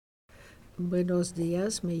Buenos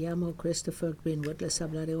días, me llamo Christopher Greenwood. Les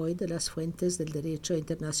hablaré hoy de las fuentes del derecho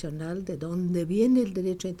internacional, de dónde viene el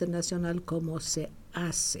derecho internacional, cómo se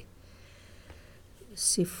hace.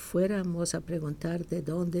 Si fuéramos a preguntar de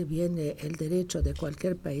dónde viene el derecho de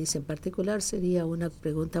cualquier país en particular, sería una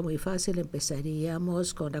pregunta muy fácil.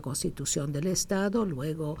 Empezaríamos con la Constitución del Estado,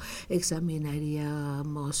 luego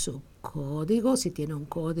examinaríamos su código, si tiene un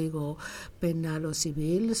código penal o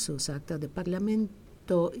civil, sus actas de parlamento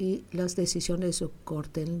y las decisiones de su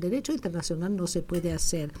corte. En el derecho internacional no se puede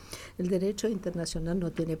hacer. El derecho internacional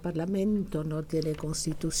no tiene parlamento, no tiene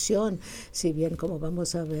constitución, si bien, como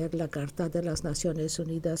vamos a ver, la Carta de las Naciones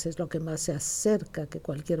Unidas es lo que más se acerca que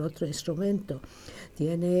cualquier otro instrumento.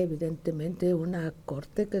 Tiene evidentemente una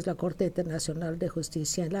corte, que es la Corte Internacional de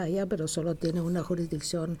Justicia en La Haya, pero solo tiene una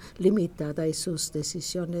jurisdicción limitada y sus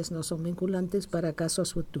decisiones no son vinculantes para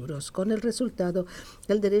casos futuros. Con el resultado,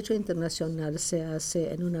 el derecho internacional se hace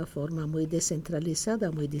en una forma muy descentralizada,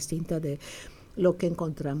 muy distinta de lo que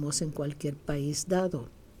encontramos en cualquier país dado.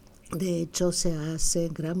 De hecho, se hace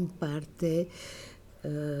en gran parte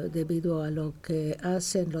debido a lo que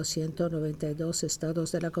hacen los 192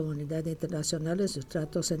 estados de la comunidad internacional en sus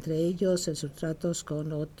tratos entre ellos, en sus tratos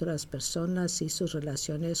con otras personas y sus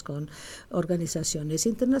relaciones con organizaciones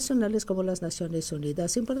internacionales como las Naciones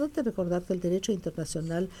Unidas. Es importante recordar que el derecho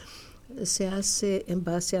internacional se hace en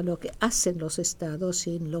base a lo que hacen los estados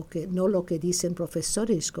y no lo que dicen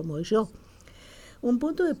profesores como yo. Un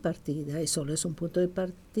punto de partida, y solo es un punto de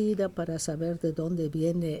partida para saber de dónde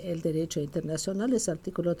viene el derecho internacional, es el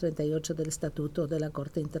artículo 38 del Estatuto de la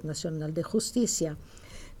Corte Internacional de Justicia,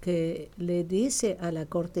 que le dice a la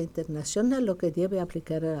Corte Internacional lo que debe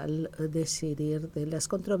aplicar al decidir de las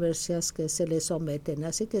controversias que se le someten.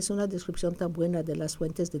 Así que es una descripción tan buena de las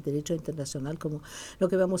fuentes de derecho internacional como lo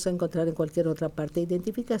que vamos a encontrar en cualquier otra parte.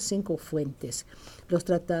 Identifica 5 fuentes: los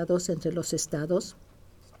tratados entre los estados,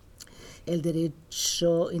 el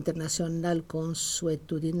derecho internacional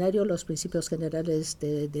consuetudinario, los principios generales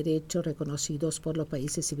de derecho reconocidos por los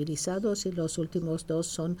países civilizados, y los últimos 2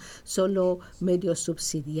 son solo medios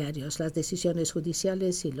subsidiarios, las decisiones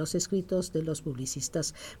judiciales y los escritos de los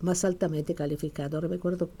publicistas más altamente calificados.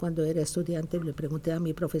 Recuerdo cuando era estudiante le pregunté a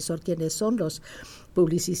mi profesor quiénes son los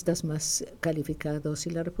publicistas más calificados,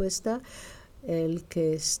 y la respuesta: el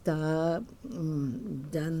que está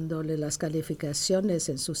dándole las calificaciones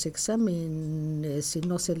en sus exámenes y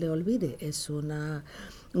no se le olvide. Es un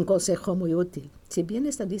consejo muy útil. Si bien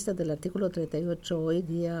esta lista del artículo 38 hoy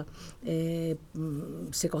día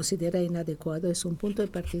se considera inadecuado, es un punto de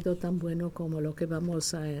partida tan bueno como lo que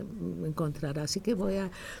vamos a encontrar. Así que voy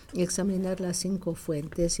a examinar las 5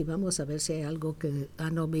 fuentes y vamos a ver si hay algo que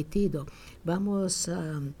han omitido. Vamos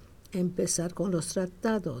a empezar con los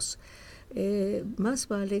tratados. Más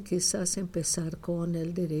vale quizás empezar con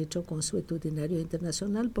el derecho consuetudinario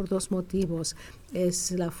internacional por 2 motivos.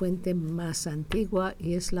 Es la fuente más antigua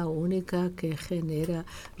y es la única que genera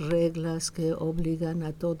reglas que obligan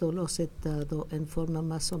a todos los estados en forma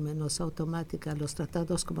más o menos automática. Los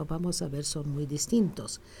tratados, como vamos a ver, son muy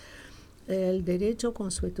distintos. El derecho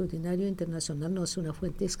consuetudinario internacional no es una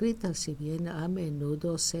fuente escrita, si bien a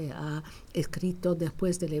menudo se ha escrito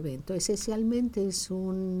después del evento. Esencialmente es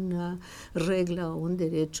una regla o un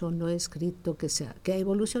derecho no escrito que ha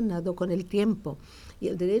evolucionado con el tiempo. Y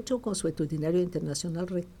el derecho consuetudinario internacional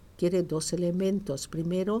requiere 2 elementos.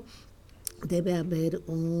 Primero, debe haber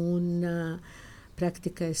una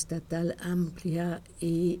práctica estatal amplia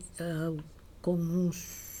y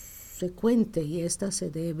consecuente, y esta se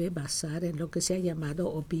debe basar en lo que se ha llamado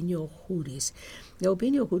opinio juris. La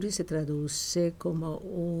opinio juris se traduce como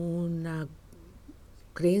una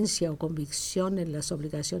creencia o convicción en las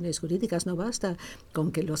obligaciones jurídicas. No basta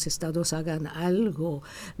con que los estados hagan algo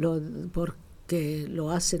porque lo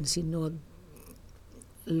hacen, sino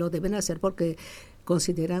lo deben hacer porque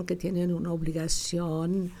consideran que tienen una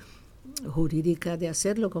obligación jurídica de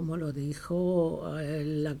hacerlo, como lo dijo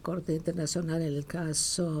la Corte Internacional en el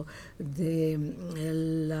caso de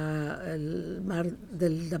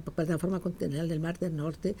la plataforma continental del Mar del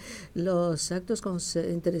Norte. Los actos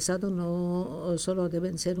interesados no solo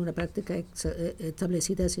deben ser una práctica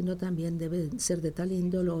establecida, sino también deben ser de tal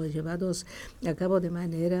índole o llevados a cabo de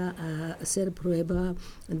manera a hacer prueba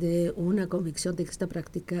de una convicción de que esta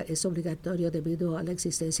práctica es obligatoria debido a la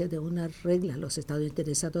existencia de una regla. Los estados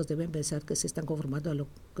interesados deben pensar que se están conformando a lo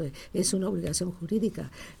que es una obligación jurídica.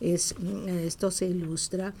 Esto se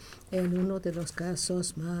ilustra en uno de los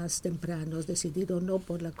casos más tempranos, decidido no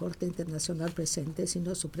por la Corte Internacional presente,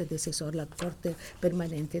 sino su predecesor, la Corte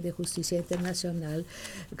Permanente de Justicia Internacional,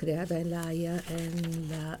 creada en La Haya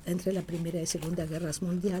entre la Primera y Segunda Guerras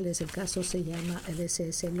Mundiales. El caso se llama el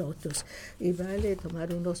SS Lotus y vale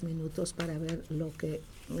tomar unos minutos para ver lo que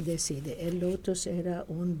decide. El Lotus era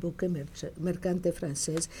un buque mercante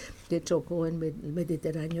francés que chocó en el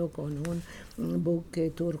Mediterráneo con un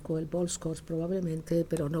buque turco, el Bosphorus probablemente,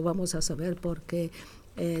 pero no vamos a saber por qué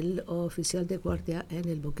el oficial de guardia en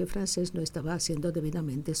el buque francés no estaba haciendo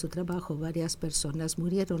debidamente su trabajo. Varias personas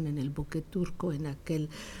murieron en el buque turco en aquel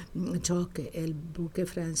choque. El buque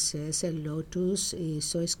francés, el Lotus,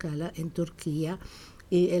 hizo escala en Turquía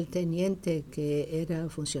y el teniente, que era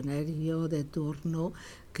funcionario de turno,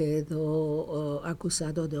 quedó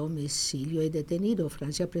acusado de homicidio y detenido.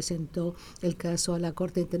 Francia presentó el caso a la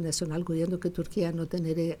Corte Internacional, arguyendo que Turquía no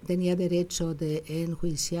tenía derecho de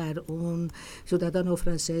enjuiciar un ciudadano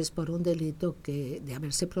francés por un delito que, de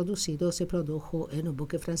haberse producido, se produjo en un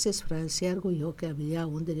buque francés. Francia arguyó que había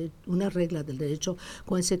una regla del derecho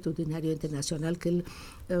consuetudinario internacional, que el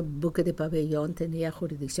buque de pabellón tenía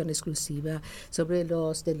jurisdicción exclusiva sobre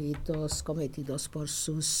los delitos cometidos por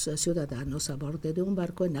sus ciudadanos a bordo de un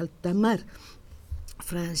barco en alta mar.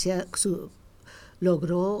 Francia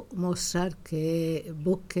logró mostrar que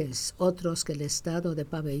buques otros que el Estado de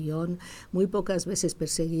pabellón muy pocas veces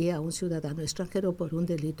perseguía a un ciudadano extranjero por un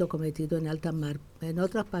delito cometido en alta mar. En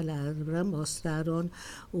otra palabra, mostraron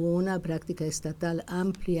una práctica estatal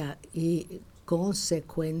amplia y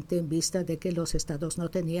consecuente en vista de que los estados no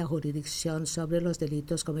tenían jurisdicción sobre los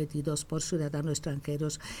delitos cometidos por ciudadanos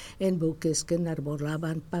extranjeros en buques que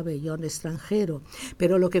enarbolaban pabellón extranjero.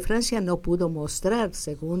 Pero lo que Francia no pudo mostrar,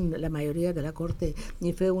 según la mayoría de la Corte,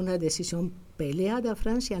 y fue una decisión peleada,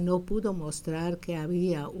 Francia no pudo mostrar que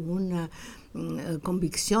había una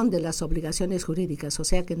convicción de las obligaciones jurídicas, o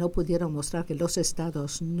sea que no pudieron mostrar que los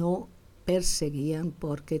estados no perseguían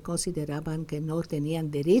porque consideraban que no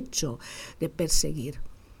tenían derecho de perseguir.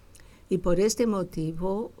 Y por este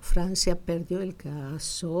motivo Francia perdió el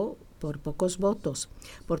caso por pocos votos.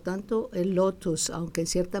 Por tanto, el Lotus, aunque en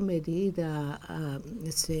cierta medida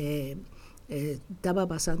se estaba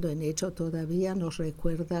basando en hecho, todavía nos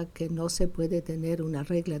recuerda que no se puede tener una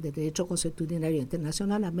regla de derecho consuetudinario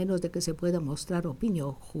internacional a menos de que se pueda mostrar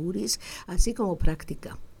opinio juris, así como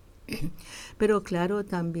práctica. Pero claro,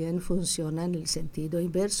 también funciona en el sentido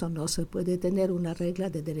inverso. No se puede tener una regla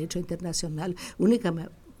de derecho internacional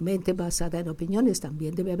únicamente basada en opiniones,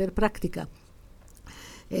 también debe haber práctica.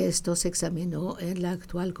 Esto se examinó en la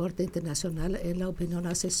actual Corte Internacional en la opinión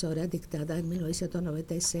asesora dictada en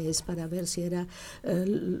 1996 para ver si era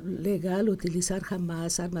legal utilizar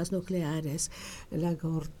jamás armas nucleares. La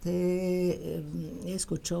Corte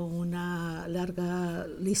escuchó una larga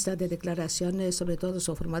lista de declaraciones, sobre todo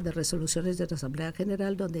su forma de resoluciones de la Asamblea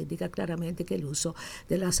General, donde indica claramente que el uso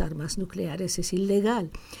de las armas nucleares es ilegal.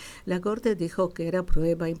 La Corte dijo que era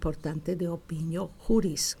prueba importante de opinio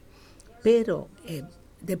juris, pero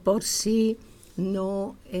de por sí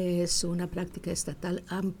no es una práctica estatal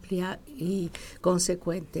amplia y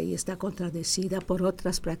consecuente y está contradecida por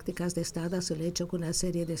otras prácticas de estados. El hecho que una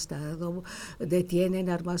serie de estados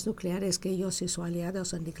detienen armas nucleares que ellos y sus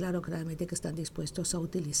aliados han declarado claramente que están dispuestos a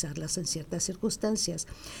utilizarlas en ciertas circunstancias.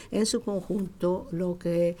 En su conjunto, lo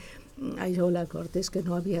que halló la Corte es que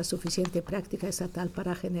no había suficiente práctica estatal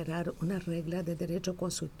para generar una regla de derecho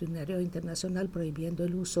consuetudinario internacional prohibiendo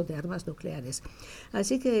el uso de armas nucleares.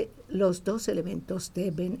 Así que los dos elementos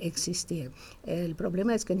deben existir. El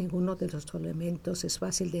problema es que ninguno de los elementos es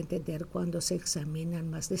fácil de entender cuando se examinan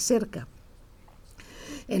más de cerca.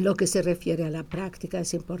 En lo que se refiere a la práctica,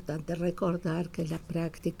 es importante recordar que la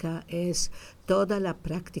práctica es toda la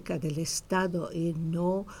práctica del Estado y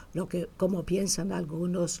no lo que, como piensan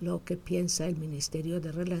algunos, lo que piensa el Ministerio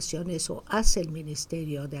de Relaciones o hace el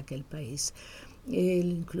Ministerio de aquel país.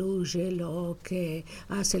 Incluye lo que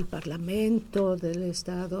hace el Parlamento del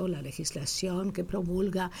Estado, la legislación que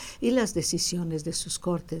promulga y las decisiones de sus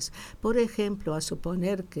cortes. Por ejemplo, a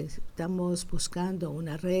suponer que estamos buscando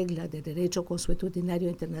una regla de derecho consuetudinario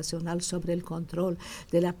internacional sobre el control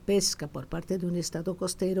de la pesca por parte de un Estado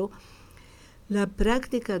costero, la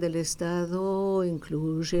práctica del Estado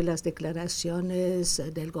incluye las declaraciones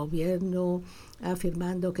del gobierno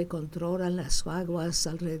afirmando que controlan las aguas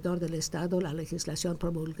alrededor del Estado, la legislación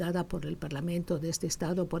promulgada por el Parlamento de este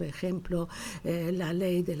Estado, por ejemplo, la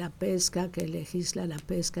ley de la pesca que legisla la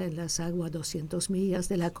pesca en las aguas 200 millas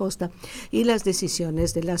de la costa y las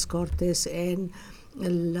decisiones de las Cortes en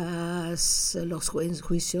los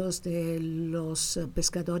juicios de los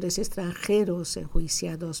pescadores extranjeros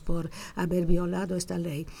enjuiciados por haber violado esta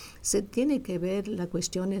ley. Se tiene que ver la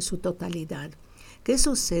cuestión en su totalidad. ¿Qué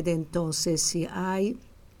sucede entonces si hay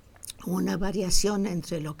una variación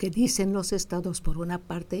entre lo que dicen los estados por una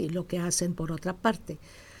parte y lo que hacen por otra parte?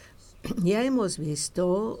 Ya hemos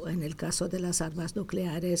visto en el caso de las armas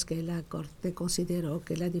nucleares que la Corte consideró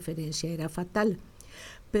que la diferencia era fatal,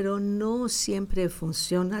 pero no siempre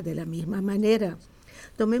funciona de la misma manera.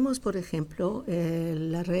 Tomemos, por ejemplo,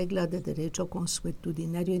 la regla de derecho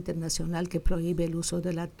consuetudinario internacional que prohíbe el uso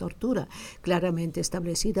de la tortura. Claramente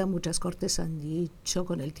establecida, muchas cortes han dicho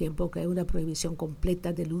con el tiempo que hay una prohibición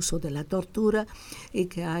completa del uso de la tortura y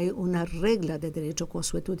que hay una regla de derecho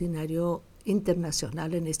consuetudinario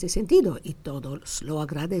internacional en este sentido, y todos lo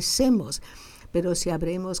agradecemos. Pero si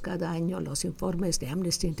abrimos cada año los informes de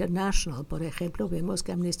Amnesty International, por ejemplo, vemos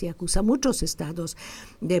que Amnesty acusa a muchos estados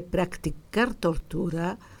de practicar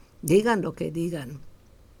tortura, digan lo que digan.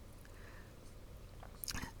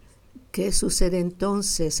 ¿Qué sucede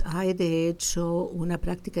entonces? Hay de hecho una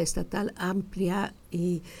práctica estatal amplia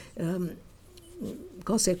y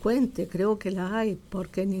consecuente. Creo que la hay,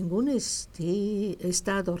 porque ningún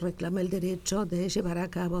estado reclama el derecho de llevar a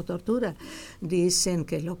cabo tortura. Dicen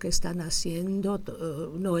que lo que están haciendo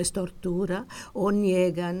no es tortura, o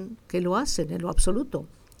niegan que lo hacen en lo absoluto.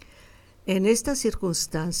 En estas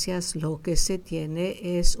circunstancias lo que se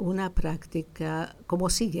tiene es una práctica como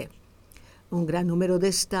sigue. Un gran número de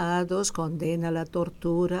estados condena la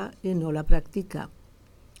tortura y no la practica.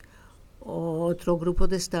 Otro grupo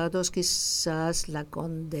de estados quizás la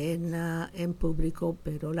condena en público,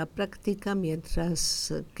 pero la practica,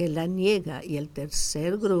 mientras que la niega. Y el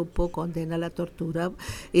tercer grupo condena la tortura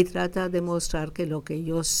y trata de demostrar que lo que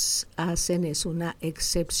ellos hacen es una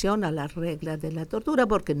excepción a la regla de la tortura,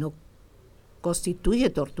 porque no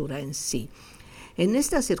constituye tortura en sí. En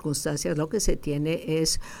estas circunstancias lo que se tiene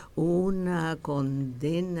es una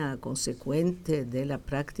condena consecuente de la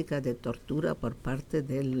práctica de tortura por parte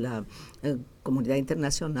de la comunidad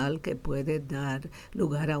internacional que puede dar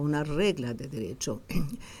lugar a una regla de derecho.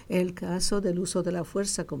 El caso del uso de la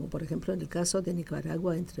fuerza, como por ejemplo en el caso de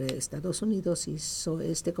Nicaragua entre Estados Unidos, hizo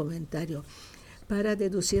este comentario. Para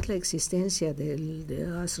deducir la existencia de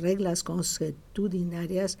las reglas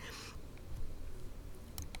consuetudinarias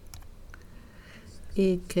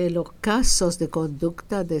y que los casos de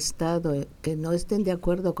conducta de Estado que no estén de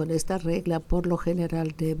acuerdo con esta regla por lo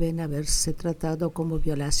general deben haberse tratado como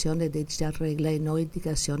violaciones de dicha regla y no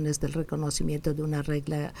indicaciones del reconocimiento de una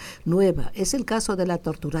regla nueva. Es el caso de la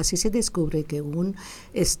tortura. Si se descubre que un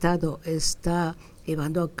Estado está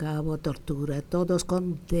llevando a cabo tortura, todos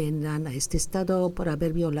condenan a este Estado por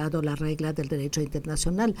haber violado la regla del derecho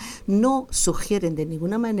internacional. No sugieren de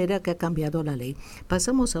ninguna manera que ha cambiado la ley.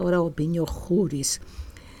 Pasamos ahora a opinio juris.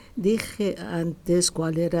 Dije antes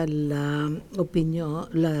cuál era la opinión,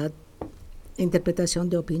 la interpretación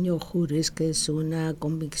de opinio juris, que es una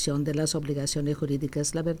convicción de las obligaciones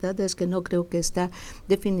jurídicas. La verdad es que no creo que esta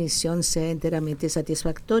definición sea enteramente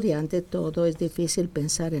satisfactoria. Ante todo, es difícil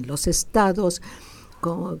pensar en los estados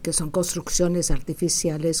que son construcciones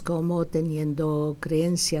artificiales como teniendo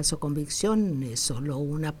creencias o convicciones. Solo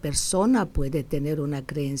una persona puede tener una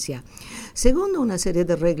creencia. Segundo, una serie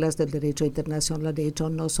de reglas del derecho internacional, de hecho,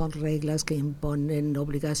 no son reglas que imponen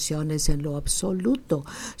obligaciones en lo absoluto.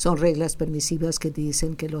 Son reglas permisivas que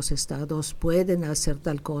dicen que los estados pueden hacer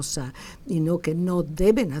tal cosa y no que no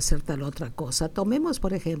deben hacer tal otra cosa. Tomemos,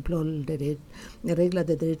 por ejemplo, la regla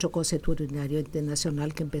de derecho consuetudinario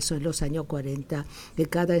internacional que empezó en los años 40, que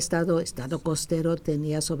cada estado costero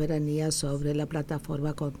tenía soberanía sobre la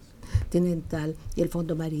plataforma continental y el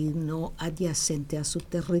fondo marino adyacente a su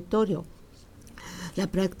territorio. La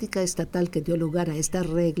práctica estatal que dio lugar a esta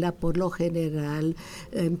regla, por lo general,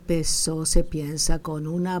 empezó, se piensa, con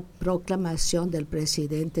una proclamación del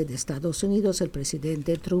presidente de Estados Unidos, el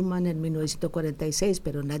presidente Truman, en 1946,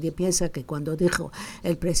 pero nadie piensa que cuando dijo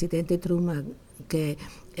el presidente Truman que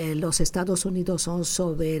los Estados Unidos son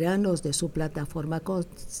soberanos de su plataforma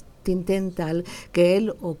continental, que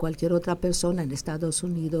él o cualquier otra persona en Estados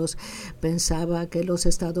Unidos pensaba que los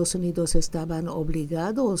Estados Unidos estaban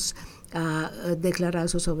obligados a declarar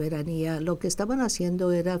su soberanía. Lo que estaban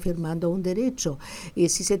haciendo era firmando un derecho. Y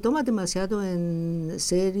si se toma demasiado en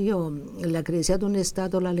serio la creencia de un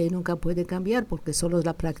Estado, la ley nunca puede cambiar, porque solo es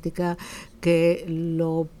la práctica que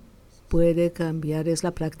lo puede cambiar, es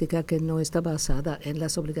la práctica que no está basada en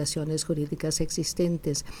las obligaciones jurídicas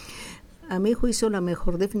existentes. A mi juicio, la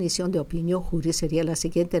mejor definición de opinión juris sería la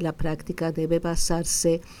siguiente: la práctica debe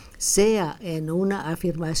basarse sea en una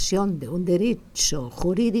afirmación de un derecho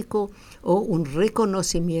jurídico o un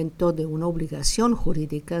reconocimiento de una obligación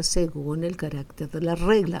jurídica según el carácter de la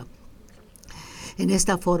regla. En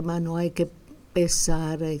esta forma no hay que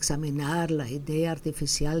empezar a examinar la idea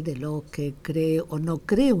artificial de lo que cree o no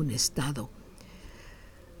cree un Estado.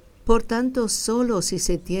 Por tanto, solo si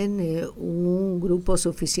se tiene un grupo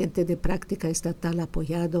suficiente de práctica estatal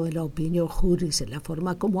apoyado en la opinión juris, en la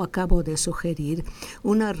forma como acabo de sugerir,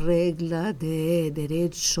 una regla de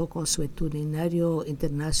derecho consuetudinario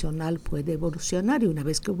internacional puede evolucionar, y una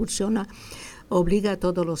vez que evoluciona, obliga a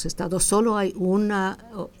todos los estados. Solo hay una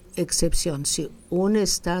excepción: si un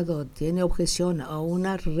Estado tiene objeción a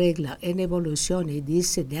una regla en evolución y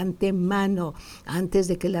dice de antemano, antes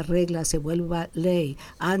de que la regla se vuelva ley,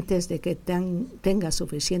 antes de que tenga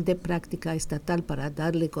suficiente práctica estatal para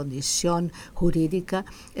darle condición jurídica,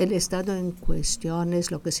 el Estado en cuestión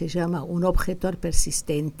es lo que se llama un objetor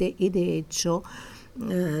persistente, y de hecho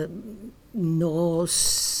no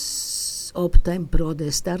opta en pro de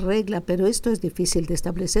esta regla, pero esto es difícil de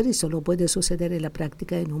establecer y solo puede suceder en la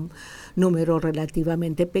práctica en un número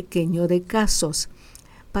relativamente pequeño de casos.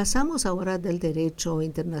 Pasamos ahora del derecho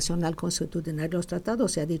internacional consuetudinario. Los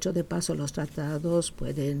tratados, se ha dicho de paso, los tratados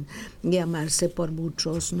pueden llamarse por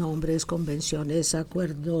muchos nombres: convenciones,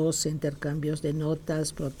 acuerdos, intercambios de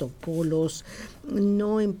notas, protocolos.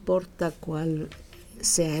 No importa cuál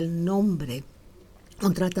sea el nombre.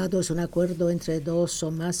 Un tratado es un acuerdo entre dos o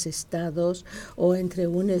más estados o entre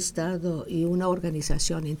un estado y una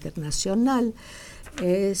organización internacional.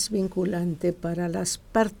 Es vinculante para las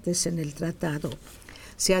partes en el tratado.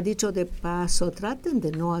 Se ha dicho de paso, traten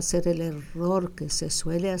de no hacer el error que se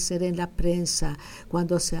suele hacer en la prensa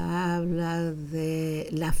cuando se habla de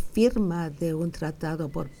la firma de un tratado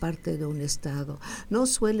por parte de un estado. No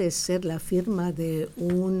suele ser la firma de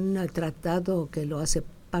un tratado que lo hace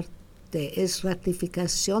parte, es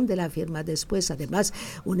ratificación de la firma después. Además,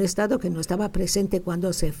 un Estado que no estaba presente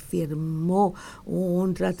cuando se firmó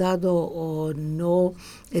un tratado o no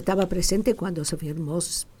estaba presente cuando se firmó,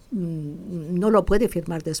 no lo puede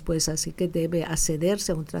firmar después, así que debe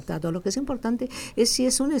accederse a un tratado. Lo que es importante es si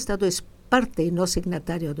es un Estado es parte y no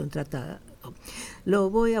signatario de un tratado. Lo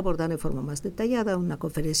voy a abordar en forma más detallada en una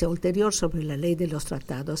conferencia ulterior sobre la ley de los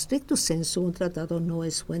tratados. Stricto sensu, un tratado no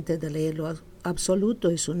es fuente de ley en lo absoluto,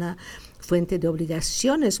 es una fuente de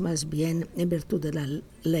obligaciones más bien en virtud de la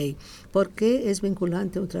ley. ¿Por qué es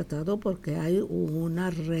vinculante un tratado? Porque hay una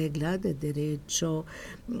regla de derecho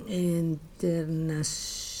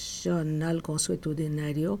internacional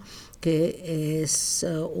consuetudinario que es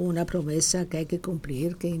una promesa que hay que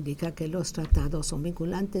cumplir, que indica que los tratados son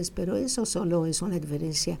vinculantes, pero eso solo es una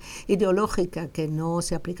diferencia ideológica que no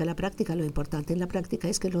se aplica a la práctica. Lo importante en la práctica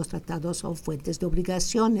es que los tratados son fuentes de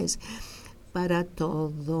obligaciones para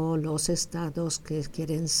todos los estados que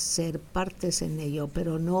quieren ser partes en ello,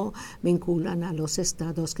 pero no vinculan a los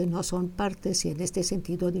estados que no son partes, y en este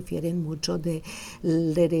sentido difieren mucho del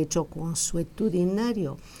derecho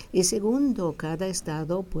consuetudinario. Y segundo, cada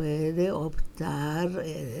estado puede optar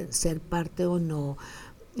ser parte o no.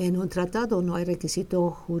 En un tratado no hay requisito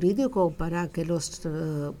jurídico para que los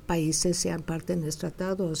países sean parte en los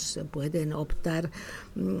tratados. Pueden optar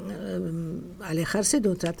alejarse de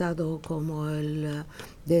un tratado como el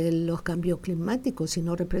de los cambios climáticos si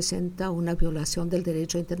no representa una violación del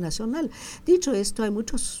derecho internacional. Dicho esto, hay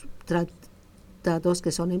muchos tratados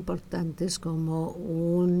que son importantes, como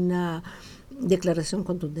una declaración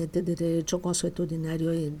contundente de derecho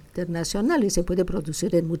consuetudinario internacional, y se puede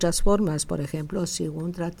producir en muchas formas. Por ejemplo, si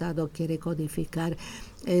un tratado quiere codificar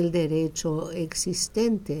el derecho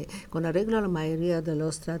existente, con arreglo a la mayoría de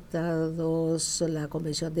los tratados, la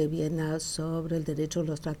Convención de Viena sobre el derecho de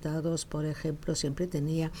los tratados, por ejemplo, siempre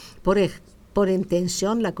tenía por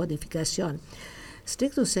intención la codificación.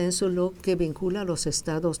 Stricto sensu, lo que vincula a los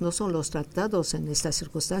estados no son los tratados en estas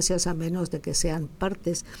circunstancias, a menos de que sean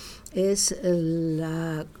partes, es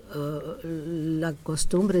la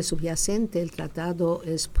costumbre subyacente. El tratado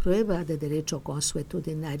es prueba de derecho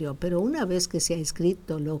consuetudinario, pero una vez que se ha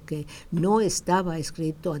escrito lo que no estaba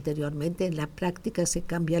escrito anteriormente, en la práctica se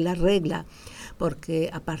cambia la regla,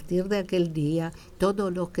 porque a partir de aquel día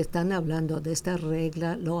todos los que están hablando de esta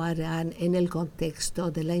regla lo harán en el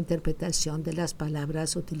contexto de la interpretación de las palabras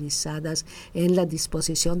palabras utilizadas en la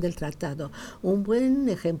disposición del tratado. Un buen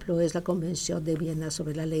ejemplo es la Convención de Viena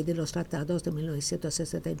sobre la Ley de los Tratados de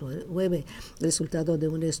 1969, resultado de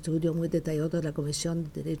un estudio muy detallado de la Comisión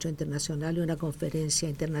de Derecho Internacional y una conferencia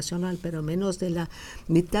internacional, pero menos de la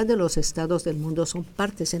mitad de los estados del mundo son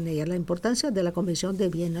partes en ella. La importancia de la Convención de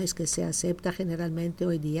Viena es que se acepta generalmente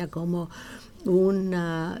hoy día como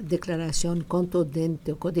una declaración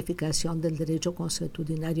contundente o codificación del derecho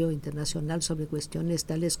consuetudinario internacional sobre cuestiones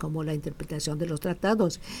tales como la interpretación de los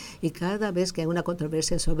tratados. Y cada vez que hay una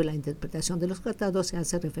controversia sobre la interpretación de los tratados, se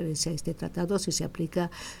hace referencia a este tratado si se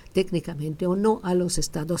aplica técnicamente o no a los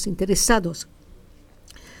estados interesados.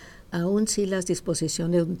 Aun si las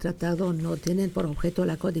disposiciones de un tratado no tienen por objeto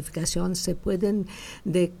la codificación, se pueden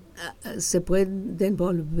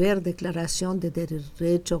volver declaración de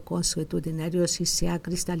derecho consuetudinario si se ha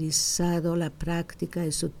cristalizado la práctica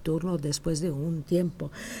en su turno después de un tiempo.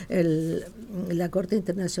 La Corte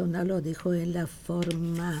Internacional lo dijo en la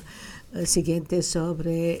forma siguiente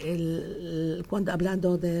sobre cuando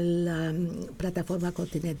hablando de la plataforma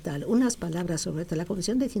continental. Unas palabras sobre la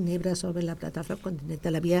Comisión de Ginebra sobre la plataforma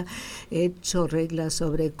continental había hecho reglas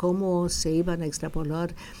sobre cómo se iban a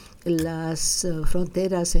extrapolar las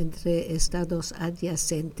fronteras entre estados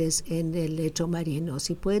adyacentes en el lecho marino.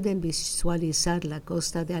 Si pueden visualizar la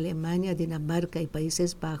costa de Alemania, Dinamarca y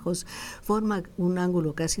Países Bajos, forma un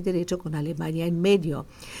ángulo casi derecho con Alemania en medio.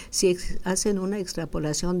 Si hacen una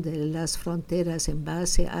extrapolación de las fronteras en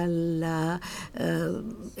base a la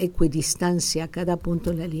equidistancia, cada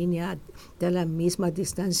punto en la línea da la misma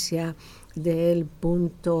distancia del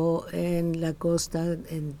punto en la costa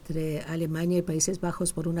entre Alemania y Países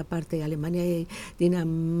Bajos por una parte y Alemania y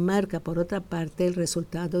Dinamarca por otra parte, el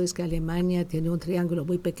resultado es que Alemania tiene un triángulo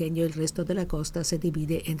muy pequeño y el resto de la costa se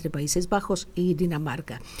divide entre Países Bajos y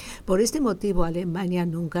Dinamarca. Por este motivo, Alemania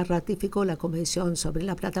nunca ratificó la Convención sobre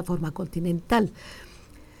la plataforma continental.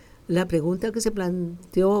 La pregunta que se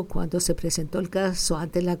planteó cuando se presentó el caso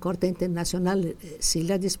ante la Corte Internacional, si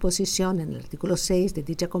la disposición en el artículo 6 de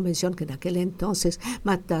dicha convención, que en aquel entonces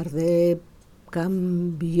más tarde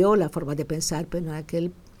cambió la forma de pensar, pero en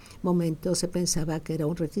aquel momento se pensaba que era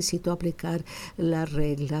un requisito aplicar la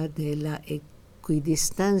regla de la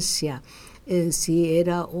equidistancia, si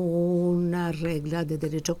era una regla de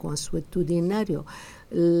derecho consuetudinario.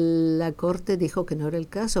 La Corte dijo que no era el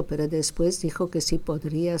caso, pero después dijo que sí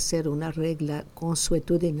podría ser una regla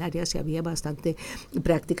consuetudinaria si había bastante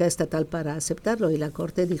práctica estatal para aceptarlo. Y la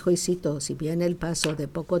Corte dijo, y cito, si bien el paso de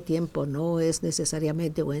poco tiempo no es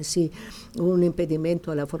necesariamente o en sí un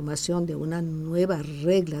impedimento a la formación de una nueva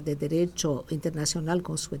regla de derecho internacional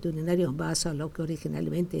consuetudinario en base a lo que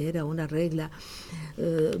originalmente era una regla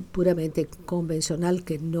puramente convencional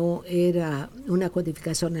que no era una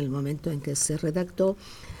codificación en el momento en que se redactó,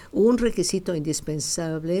 un requisito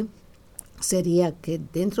indispensable sería que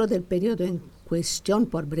dentro del periodo en cuestión,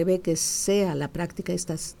 por breve que sea la práctica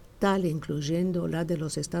estatal, incluyendo la de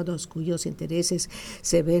los estados cuyos intereses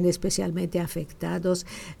se ven especialmente afectados,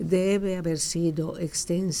 debe haber sido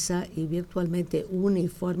extensa y virtualmente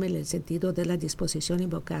uniforme en el sentido de la disposición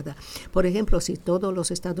invocada. Por ejemplo, si todos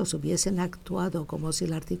los estados hubiesen actuado como si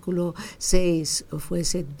el artículo 6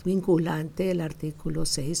 fuese vinculante, el artículo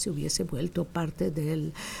 6 se hubiese vuelto parte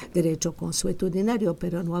del derecho consuetudinario,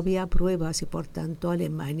 pero no había pruebas y por tanto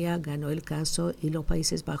Alemania ganó el caso y los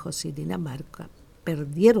Países Bajos y Dinamarca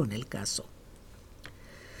perdieron el caso.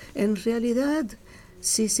 En realidad,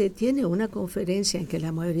 si se tiene una conferencia en que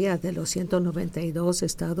la mayoría de los 192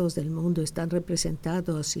 estados del mundo están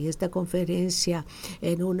representados y esta conferencia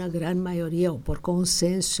en una gran mayoría o por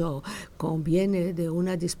consenso conviene de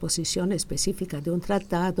una disposición específica de un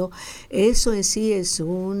tratado, eso en sí es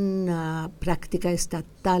una práctica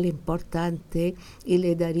estatal importante y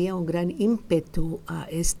le daría un gran ímpetu a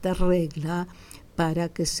esta regla para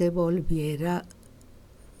que se volviera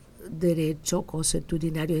derecho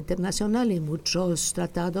consuetudinario internacional. Y muchos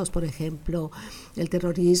tratados, por ejemplo, el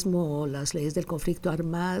terrorismo o las leyes del conflicto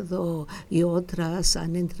armado y otras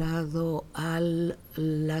han entrado a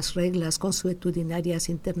las reglas consuetudinarias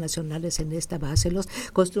internacionales en esta base. Las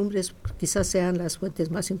costumbres quizás sean las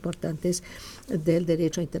fuentes más importantes del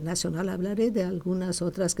derecho internacional. Hablaré de algunas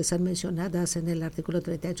otras que están mencionadas en el artículo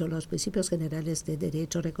 38. Los principios generales de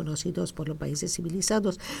derecho reconocidos por los países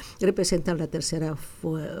civilizados representan la tercera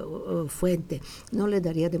fuente. No le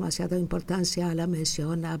daría demasiada importancia a la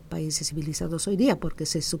mención a países civilizados hoy día, porque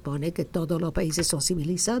se supone que todos los países son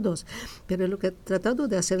civilizados, pero lo que ha tratado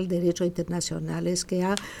de hacer el derecho internacional es que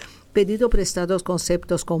ha pedido prestados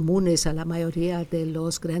conceptos comunes a la mayoría de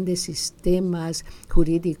los grandes sistemas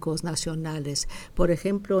jurídicos nacionales. Por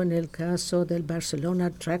ejemplo, en el caso del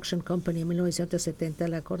Barcelona Traction Company en 1970,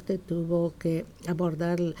 la Corte tuvo que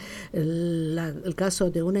abordar el caso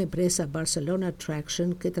de una empresa, Barcelona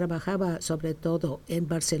Traction, que trabajaba sobre todo en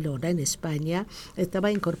Barcelona, en España,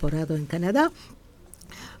 estaba incorporado en Canadá,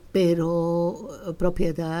 pero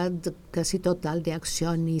propiedad casi total de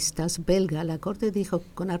accionistas belga. La Corte dijo,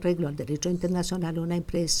 con arreglo al derecho internacional, una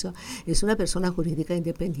empresa es una persona jurídica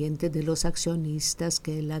independiente de los accionistas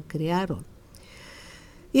que la crearon.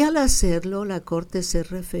 Y al hacerlo, la Corte se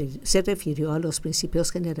refirió a los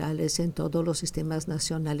principios generales en todos los sistemas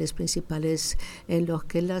nacionales principales en los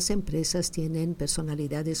que las empresas tienen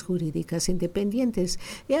personalidades jurídicas independientes.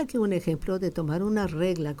 He aquí un ejemplo de tomar una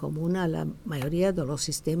regla común a la mayoría de los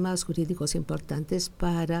sistemas jurídicos importantes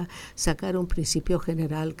para sacar un principio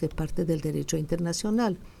general que parte del derecho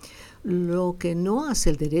internacional. Lo que no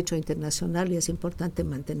hace el derecho internacional, y es importante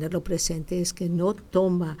mantenerlo presente, es que no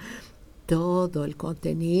toma todo el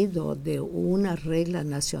contenido de una regla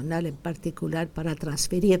nacional en particular para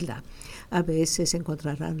transferirla. A veces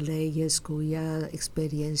encontrarán leyes cuya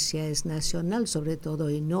experiencia es nacional, sobre todo,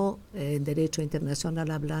 y no en derecho internacional,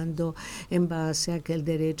 hablando en base a que el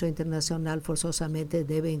derecho internacional forzosamente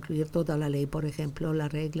debe incluir toda la ley. Por ejemplo, la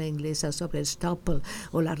regla inglesa sobre el estoppel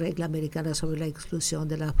o la regla americana sobre la exclusión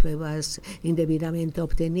de las pruebas indebidamente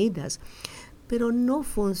obtenidas. Pero no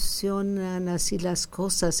funcionan así las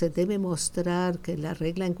cosas. Se debe mostrar que la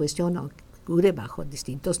regla en cuestión, aunque figure bajo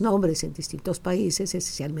distintos nombres en distintos países,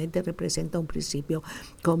 esencialmente representa un principio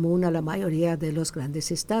común a la mayoría de los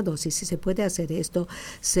grandes estados. Y si se puede hacer esto,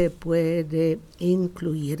 se puede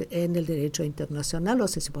incluir en el derecho internacional, o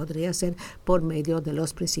se podría hacer por medio de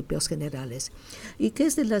los principios generales. ¿Y qué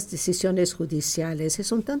es de las decisiones judiciales?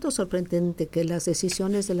 Es un tanto sorprendente que las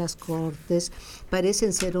decisiones de las Cortes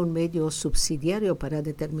parecen ser un medio subsidiario para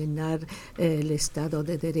determinar el Estado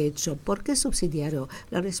de Derecho. ¿Por qué subsidiario?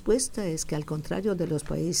 La respuesta es que, al contrario de los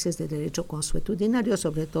países de derecho consuetudinario,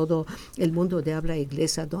 sobre todo el mundo de habla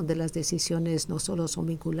inglesa, donde las decisiones no solo son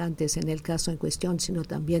vinculantes en el caso en cuestión, sino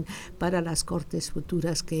también para las Cortes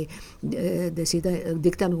futuras que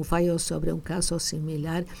dictan un fallo sobre un caso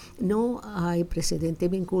similar, no hay precedente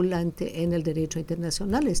vinculante en el derecho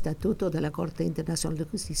internacional. El Estatuto de la Corte Internacional de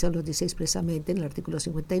Justicia lo dice expresamente en el artículo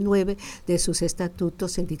 59 de sus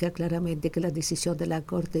estatutos. Se indica claramente que la decisión de la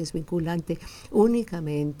Corte es vinculante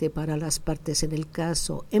únicamente para las partes en el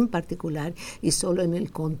caso en particular y solo en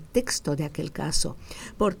el contexto de aquel caso.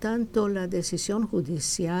 Por tanto, la decisión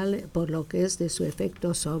judicial, por lo que es de su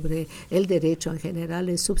efecto sobre el derecho en general,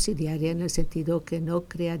 es subsidiaria en el sentido que no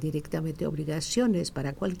crea directamente obligaciones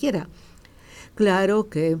para cualquiera. Claro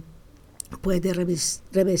que puede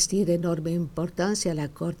revestir enorme importancia. La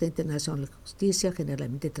Corte Internacional de Justicia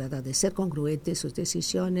generalmente trata de ser congruente en sus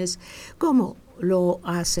decisiones, como lo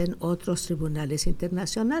hacen otros tribunales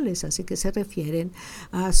internacionales, así que se refieren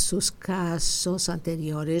a sus casos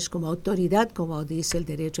anteriores como autoridad, como dice el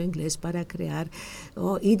derecho inglés, para crear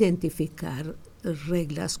o identificar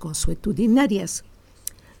reglas consuetudinarias.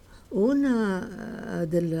 Una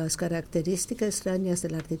de las características extrañas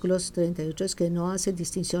del artículo 38 es que no hace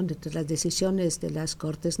distinción entre las decisiones de las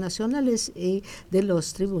Cortes nacionales y de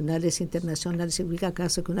los tribunales internacionales. ¿Significa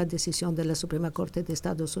acaso que una decisión de la Suprema Corte de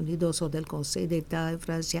Estados Unidos o del Conseil d'État en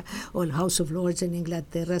Francia o el House of Lords en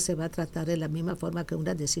Inglaterra se va a tratar de la misma forma que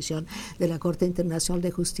una decisión de la Corte Internacional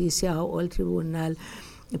de Justicia o el Tribunal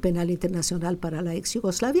Penal Internacional para la ex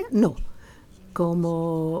Yugoslavia? No.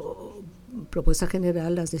 Como propuesta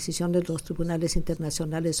general, las decisiones de los tribunales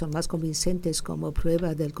internacionales son más convincentes como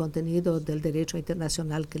prueba del contenido del derecho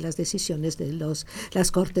internacional que las decisiones de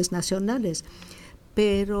las Cortes nacionales.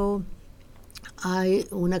 Pero hay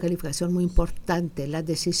una calificación muy importante. La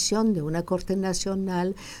decisión de una Corte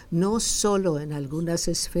nacional no solo en algunas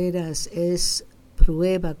esferas es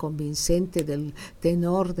prueba convincente del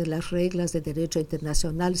tenor de las reglas de derecho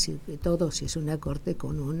internacional, sobre todo si es una corte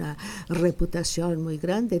con una reputación muy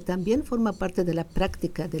grande, también forma parte de la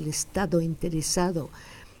práctica del Estado interesado.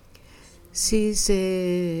 Si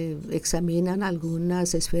se examinan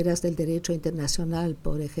algunas esferas del derecho internacional,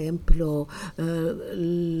 por ejemplo,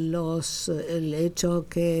 el hecho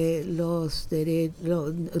que no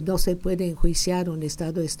se puede enjuiciar un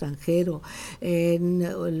Estado extranjero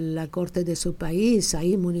en la corte de su país,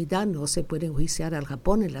 hay inmunidad, no se puede enjuiciar al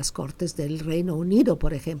Japón en las cortes del Reino Unido,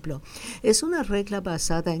 por ejemplo. Es una regla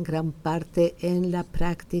basada en gran parte en la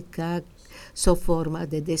práctica su forma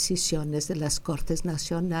de decisiones de las Cortes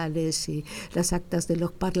Nacionales y las actas de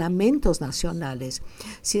los parlamentos nacionales.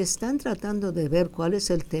 Si están tratando de ver cuál es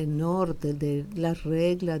el tenor de la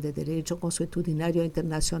regla de derecho consuetudinario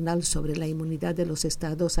internacional sobre la inmunidad de los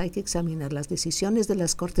estados, hay que examinar las decisiones de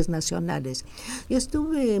las Cortes Nacionales. Yo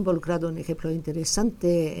estuve involucrado en un ejemplo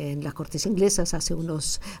interesante en las Cortes inglesas hace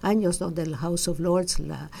unos años, donde el House of Lords,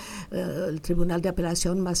 el Tribunal de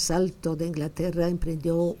Apelación más alto de Inglaterra,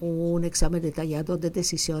 emprendió un examen detallado de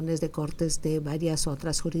decisiones de cortes de varias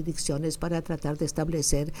otras jurisdicciones para tratar de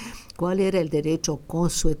establecer cuál era el derecho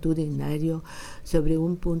consuetudinario sobre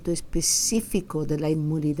un punto específico de la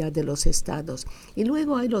inmunidad de los estados. Y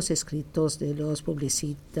luego hay los escritos de los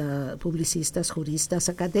publicistas, juristas,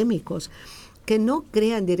 académicos, que no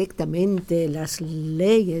crean directamente las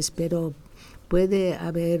leyes, pero puede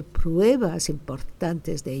haber pruebas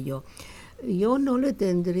importantes de ello. Yo no le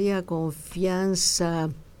tendría confianza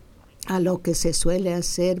a lo que se suele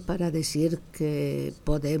hacer para decir que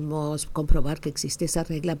podemos comprobar que existe esa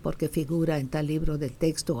regla porque figura en tal libro de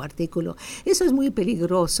texto o artículo. Eso es muy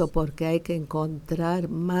peligroso porque hay que encontrar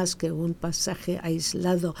más que un pasaje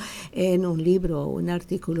aislado en un libro o un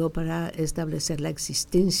artículo para establecer la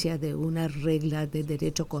existencia de una regla de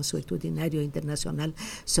derecho consuetudinario internacional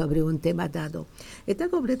sobre un tema dado. ¿Está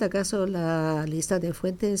completa acaso la lista de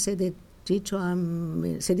fuentes? Se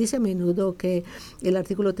dice a menudo que el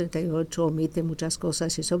artículo 38 omite muchas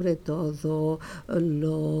cosas y sobre todo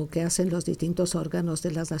lo que hacen los distintos órganos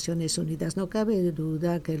de las Naciones Unidas. No cabe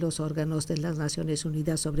duda que los órganos de las Naciones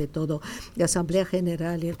Unidas, sobre todo la Asamblea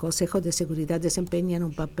General y el Consejo de Seguridad, desempeñan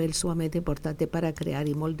un papel sumamente importante para crear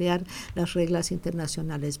y moldear las reglas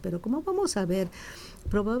internacionales. Pero como vamos a ver,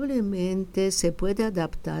 probablemente se puede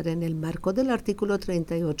adaptar en el marco del artículo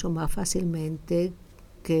 38 más fácilmente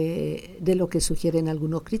que de lo que sugieren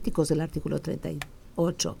algunos críticos del artículo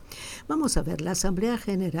 38. Vamos a ver, la Asamblea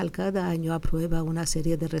General cada año aprueba una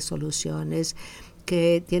serie de resoluciones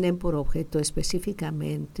que tienen por objeto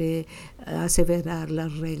específicamente aseverar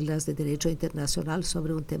las reglas de derecho internacional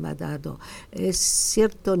sobre un tema dado. Es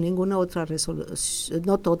cierto, ninguna otra resolución,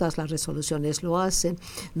 no todas las resoluciones lo hacen,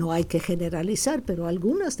 no hay que generalizar, pero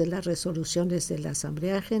algunas de las resoluciones de la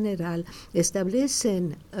Asamblea General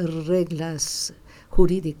establecen reglas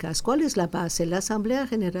jurídicas. ¿Cuál es la base? La Asamblea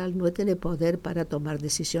General no tiene poder para tomar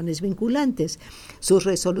decisiones vinculantes. Sus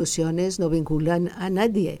resoluciones no vinculan a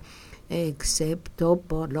nadie, excepto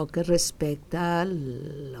por lo que respecta a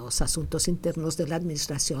los asuntos internos de la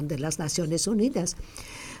Administración de las Naciones Unidas.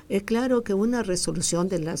 Es claro que una resolución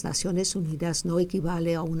de las Naciones Unidas no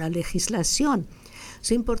equivale a una legislación.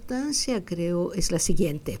 Su importancia, creo, es la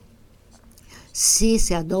siguiente. Si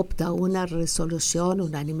se adopta una resolución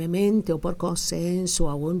unánimemente o por consenso,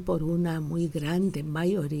 aún por una muy grande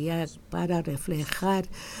mayoría, para reflejar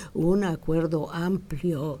un acuerdo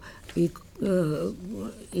amplio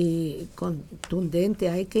y contundente,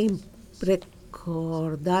 hay que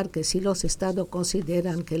recordar que si los estados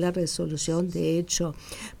consideran que la resolución de hecho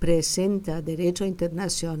presenta derecho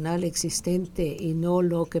internacional existente y no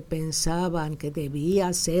lo que pensaban que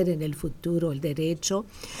debía ser en el futuro el derecho,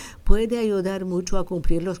 puede ayudar mucho a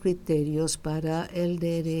cumplir los criterios para el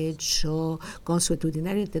derecho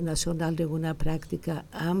consuetudinario internacional de una práctica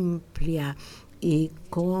amplia y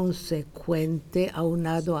consecuente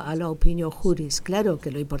aunado a la opinión juris. Claro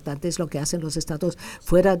que lo importante es lo que hacen los estados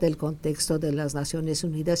fuera del contexto de las Naciones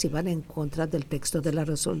Unidas y van en contra del texto de la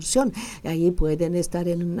resolución. Y ahí pueden estar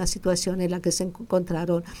en una situación en la que se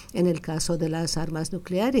encontraron en el caso de las armas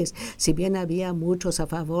nucleares. Si bien había muchos a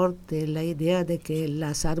favor de la idea de que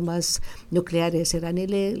las armas nucleares eran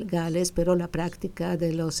ilegales, pero la práctica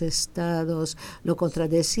de los estados lo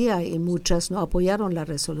contradecía y muchas no apoyaron la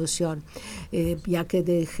resolución, ya que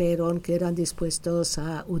dijeron que eran dispuestos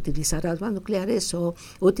a utilizar armas nucleares o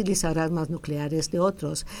utilizar armas nucleares de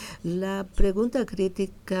otros. La pregunta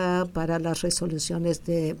crítica para las resoluciones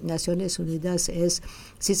de Naciones Unidas es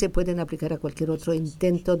si se pueden aplicar a cualquier otro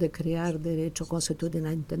intento de crear derecho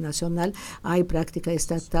consuetudinario internacional. Hay práctica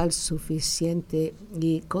estatal suficiente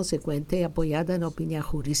y consecuente apoyada en opinión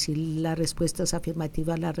juris. Si la respuesta es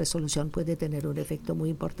afirmativa, la resolución puede tener un efecto muy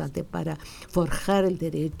importante para forjar el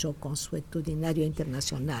derecho consuetudinario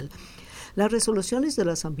internacional. Las resoluciones de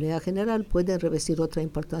la Asamblea General pueden revestir otra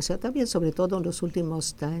importancia también, sobre todo en los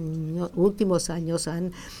últimos años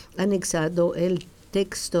han anexado el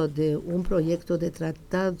texto de un proyecto de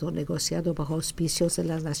tratado negociado bajo auspicios de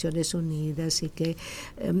las Naciones Unidas y que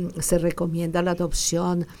se recomienda la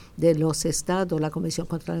adopción de los estados. La Convención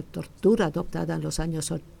contra la Tortura, adoptada en los años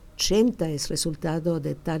 80, es resultado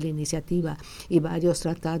de tal iniciativa, y varios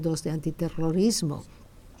tratados de antiterrorismo.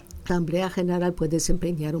 Asamblea General puede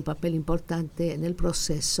desempeñar un papel importante en el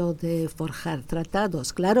proceso de forjar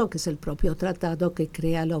tratados. Claro que es el propio tratado que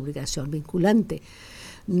crea la obligación vinculante.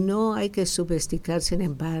 No hay que subestimar, sin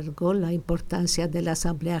embargo, la importancia de la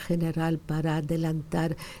Asamblea General para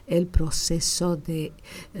adelantar el proceso de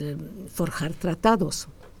forjar tratados.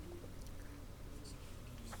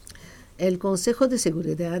 El Consejo de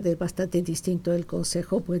Seguridad es bastante distinto. El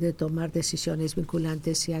Consejo puede tomar decisiones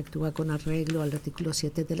vinculantes si actúa con arreglo al artículo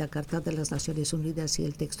 7 de la Carta de las Naciones Unidas y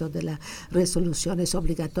el texto de la resolución es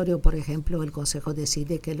obligatorio. Por ejemplo, el Consejo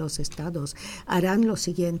decide que los estados harán lo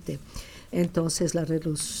siguiente. Entonces, la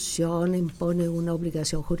resolución impone una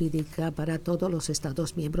obligación jurídica para todos los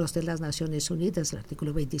Estados miembros de las Naciones Unidas. El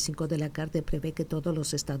artículo 25 de la Carta prevé que todos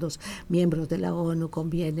los Estados miembros de la ONU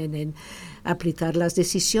convienen en aplicar las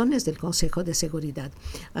decisiones del Consejo de Seguridad.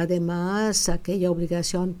 Además, aquella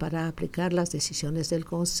obligación para aplicar las decisiones del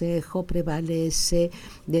Consejo prevalece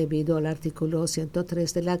debido al artículo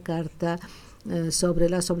 103 de la Carta sobre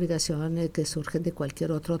las obligaciones que surgen de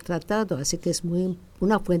cualquier otro tratado. Así que es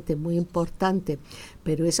una fuente muy importante.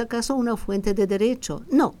 ¿Pero es acaso una fuente de derecho?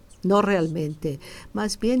 No, no realmente.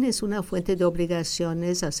 Más bien es una fuente de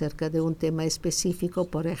obligaciones acerca de un tema específico,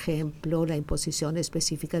 por ejemplo, la imposición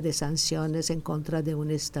específica de sanciones en contra de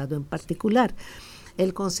un Estado en particular.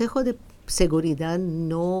 El Consejo de Seguridad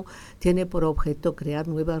no tiene por objeto crear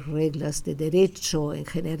nuevas reglas de derecho. En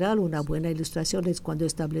general, una buena ilustración es cuando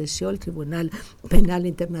estableció el Tribunal Penal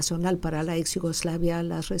Internacional para la ex Yugoslavia.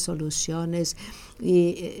 Las resoluciones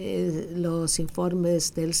y los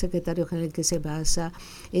informes del secretario general que se basa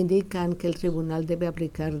indican que el tribunal debe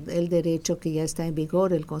aplicar el derecho que ya está en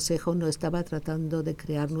vigor. El Consejo no estaba tratando de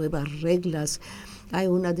crear nuevas reglas. Hay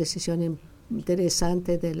una decisión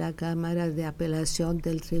interesante de la Cámara de Apelación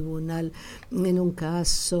del Tribunal en un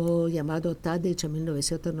caso llamado Tadic en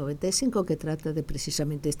 1995 que trata de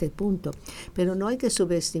precisamente este punto. Pero no hay que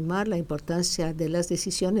subestimar la importancia de las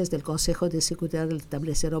decisiones del Consejo de Seguridad al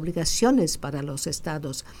establecer obligaciones para los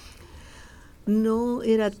estados. No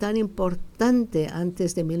era tan importante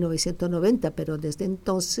antes de 1990, pero desde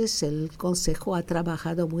entonces el Consejo ha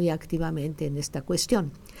trabajado muy activamente en esta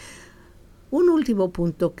cuestión. Un último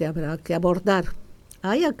punto que habrá que abordar.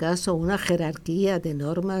 ¿Hay acaso una jerarquía de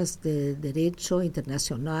normas de derecho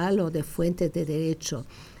internacional o de fuentes de derecho?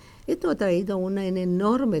 Esto ha traído una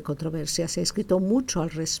enorme controversia. Se ha escrito mucho al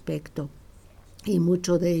respecto y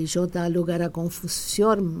mucho de ello da lugar a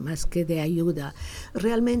confusión más que de ayuda.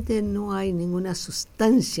 Realmente no hay ninguna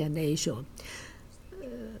sustancia en ello.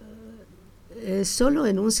 Solo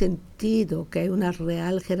en un sentido que hay una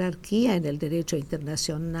real jerarquía en el derecho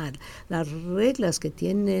internacional. Las reglas que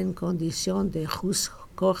tienen condición de jus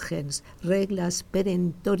cogens, reglas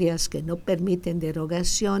perentorias que no permiten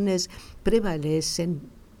derogaciones, prevalecen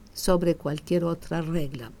sobre cualquier otra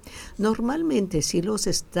regla. Normalmente, si los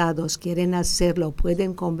estados quieren hacerlo,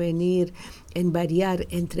 pueden convenir en variar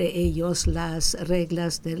entre ellos las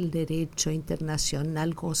reglas del derecho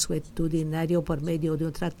internacional consuetudinario por medio de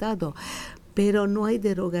un tratado. Pero no hay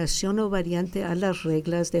derogación o variante a las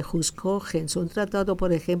reglas de jus cogens. Un tratado,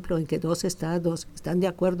 por ejemplo, en que dos estados están de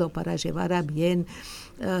acuerdo para llevar a bien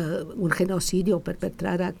un genocidio o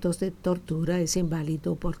perpetrar actos de tortura es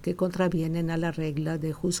inválido porque contravienen a la regla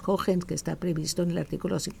de jus cogens que está previsto en el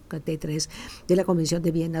artículo 53 de la Convención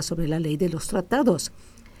de Viena sobre la ley de los tratados.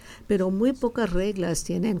 Pero muy pocas reglas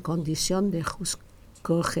tienen condición de jus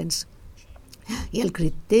cogens. Y el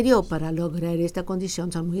criterio para lograr esta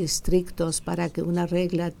condición son muy estrictos. Para que una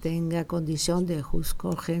regla tenga condición de jus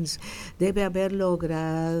cogens, debe haber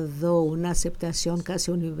logrado una aceptación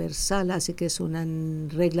casi universal, así que es una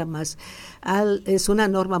regla es una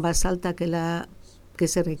norma más alta que la que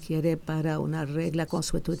se requiere para una regla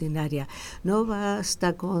consuetudinaria. No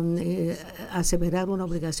basta con aseverar una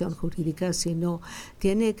obligación jurídica, sino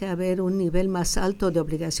tiene que haber un nivel más alto de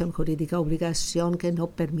obligación jurídica, obligación que no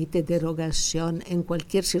permite derogación en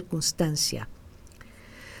cualquier circunstancia.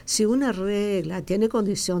 Si una regla tiene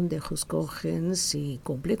condición de jus cogens y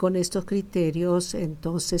cumple con estos criterios,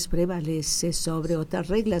 entonces prevalece sobre otras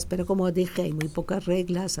reglas. Pero como dije, hay muy pocas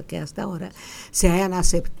reglas que hasta ahora se hayan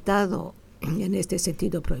aceptado en este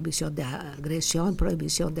sentido: prohibición de agresión,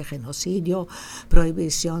 prohibición de genocidio,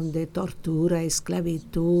 prohibición de tortura,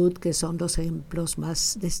 esclavitud, que son los ejemplos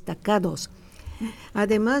más destacados.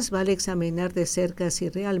 Además, vale examinar de cerca si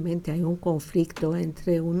realmente hay un conflicto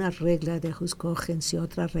entre una regla de jus cogens y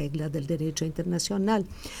otra regla del derecho internacional.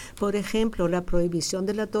 Por ejemplo, la prohibición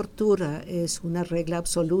de la tortura es una regla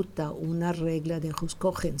absoluta, una regla de jus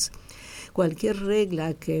cogens. Cualquier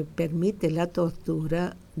regla que permite la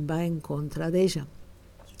tortura va en contra de ella.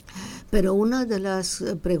 Pero una de las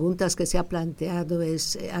preguntas que se ha planteado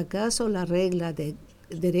es, ¿acaso la regla de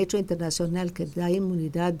derecho internacional que da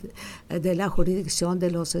inmunidad de la jurisdicción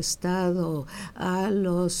de los estados a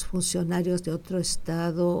los funcionarios de otro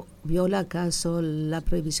estado viola acaso la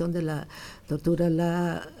prohibición de la tortura?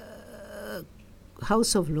 La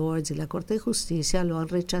House of Lords y la Corte de Justicia lo han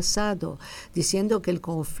rechazado, diciendo que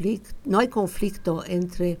no hay conflicto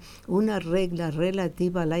entre una regla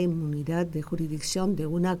relativa a la inmunidad de jurisdicción de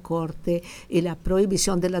una corte y la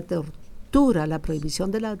prohibición de la tortura. La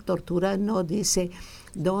prohibición de la tortura no dice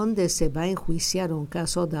dónde se va a enjuiciar un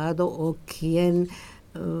caso dado o quién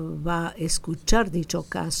va a escuchar dicho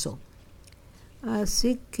caso.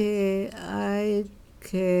 Así que hay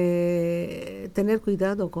que tener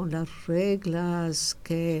cuidado con las reglas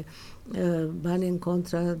que van en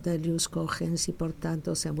contra del ius cogens y por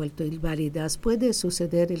tanto se han vuelto inválidas. Puede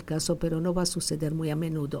suceder el caso, pero no va a suceder muy a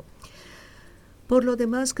menudo. Por lo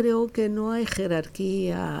demás, creo que no hay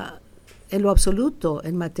jerarquía en lo absoluto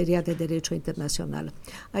en materia de derecho internacional.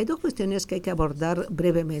 Hay dos cuestiones que hay que abordar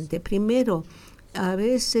brevemente. Primero, a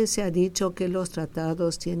veces se ha dicho que los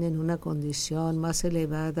tratados tienen una condición más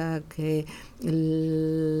elevada que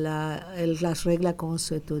las reglas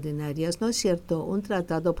consuetudinarias. No es cierto, un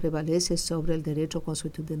tratado prevalece sobre el derecho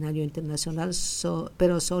consuetudinario internacional,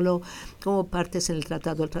 pero solo como partes en el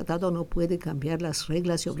tratado. El tratado no puede cambiar las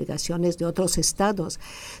reglas y obligaciones de otros estados.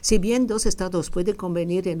 Si bien dos estados pueden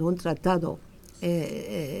convenir en un tratado,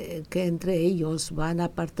 que entre ellos van a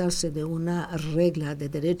apartarse de una regla de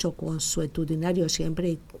derecho consuetudinario siempre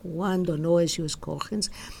y cuando no es ius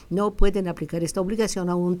cogens, no pueden aplicar esta obligación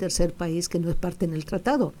a un tercer país que no es parte en el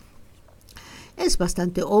tratado. Es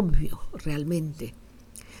bastante obvio, realmente.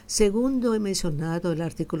 Segundo, he mencionado el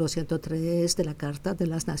artículo 103 de la Carta de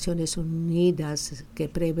las Naciones Unidas, que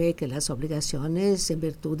prevé que las obligaciones en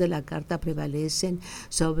virtud de la Carta prevalecen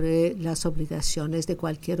sobre las obligaciones de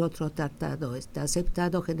cualquier otro tratado. Está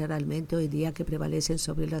aceptado generalmente hoy día que prevalecen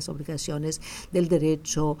sobre las obligaciones del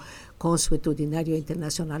derecho consuetudinario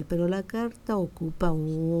internacional, pero la Carta ocupa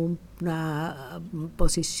una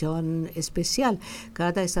posición especial.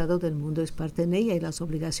 Cada estado del mundo es parte en ella y las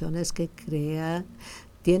obligaciones que crea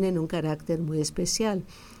tienen un carácter muy especial.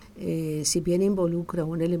 Si bien involucra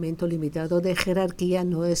un elemento limitado de jerarquía,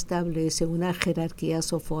 no establece una jerarquía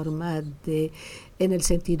o forma en el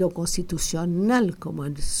sentido constitucional, como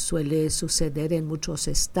suele suceder en muchos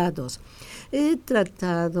estados. He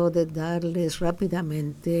tratado de darles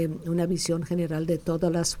rápidamente una visión general de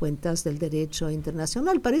todas las fuentes del derecho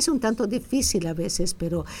internacional. Parece un tanto difícil a veces,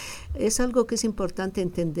 pero es algo que es importante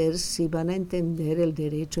entender si van a entender el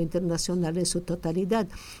derecho internacional en su totalidad.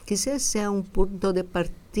 Quizás sea un punto de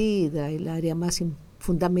partida, el área más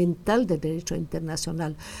fundamental del derecho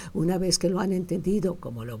internacional. Una vez que lo han entendido,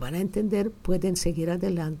 como lo van a entender, pueden seguir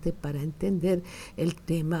adelante para entender el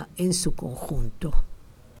tema en su conjunto.